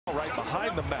right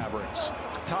behind the Mavericks.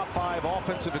 Top 5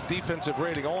 offensive and defensive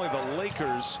rating. Only the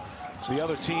Lakers, the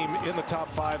other team, in the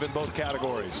top 5 in both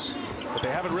categories. But they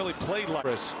haven't really played like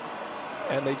this.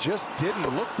 And they just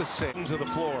didn't look the same to the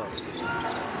floor.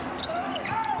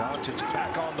 Doncic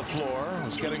back on the floor.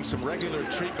 Was getting some regular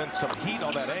treatment, some heat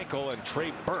on that ankle. And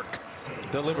Trey Burke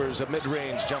delivers a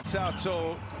mid-range jumps out.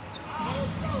 So,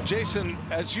 Jason,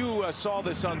 as you saw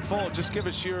this unfold, just give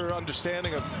us your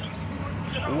understanding of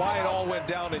why it all went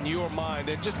down in your mind,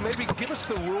 and just maybe give us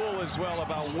the rule as well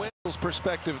about Wendell's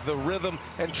perspective, the rhythm,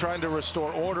 and trying to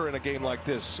restore order in a game like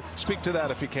this. Speak to that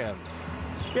if you can.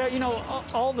 Yeah, you know,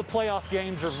 all the playoff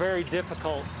games are very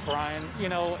difficult, Brian, you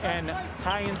know, and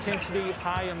high intensity,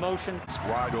 high emotion.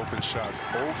 Wide open shots,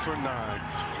 0 for 9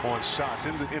 on shots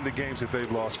in the games that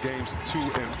they've lost, games 2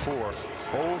 and 4.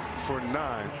 0 for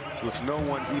 9 with no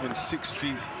one even 6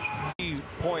 feet.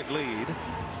 Point lead.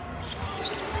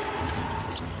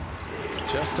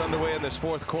 Just underway in this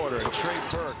fourth quarter, and Trey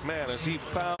Burke, man, as he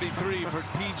found 3 for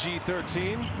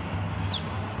PG-13.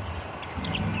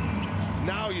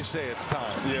 Now you say it's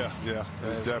time. Yeah,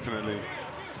 it's definitely.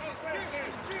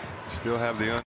 Still have the